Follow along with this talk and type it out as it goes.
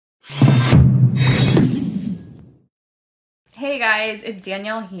guys, it's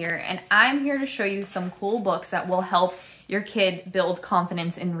Danielle here, and I'm here to show you some cool books that will help your kid build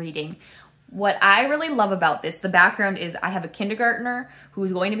confidence in reading. What I really love about this, the background is I have a kindergartner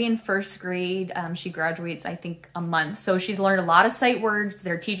who's going to be in first grade. She graduates, I think, a month. So she's learned a lot of sight words.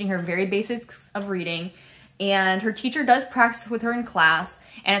 They're teaching her very basics of reading. And her teacher does practice with her in class.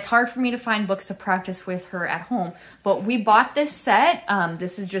 And it's hard for me to find books to practice with her at home. But we bought this set.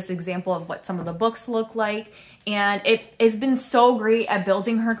 This is just an example of what some of the books look like. And it's been so great at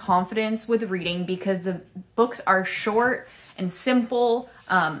building her confidence with reading because the books are short and simple.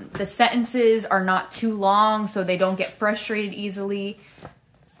 The sentences are not too long, so they don't get frustrated easily.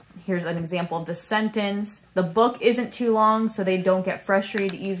 Here's an example of the sentence. The book isn't too long, so they don't get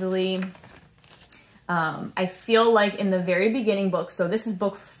frustrated easily. I feel like in the very beginning book, so this is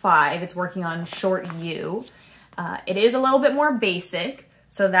book 5, it's working on short U. It is a little bit more basic,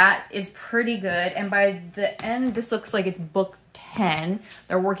 so that is pretty good. And by the end, this looks like it's book 10.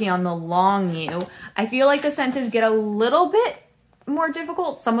 They're working on the long U. I feel like the sentences get a little bit more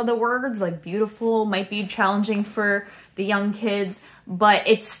difficult. Some of the words, like beautiful, might be challenging for the young kids, but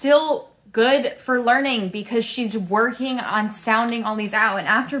it's still good for learning because she's working on sounding all these out. And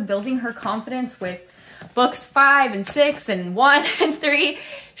after building her confidence with books 5 and 6 and 1 and 3,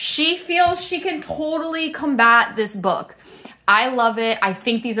 she feels she can totally combat this book. I love it. I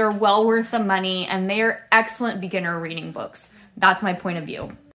think these are well worth the money, and they are excellent beginner reading books. That's my point of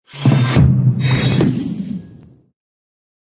view.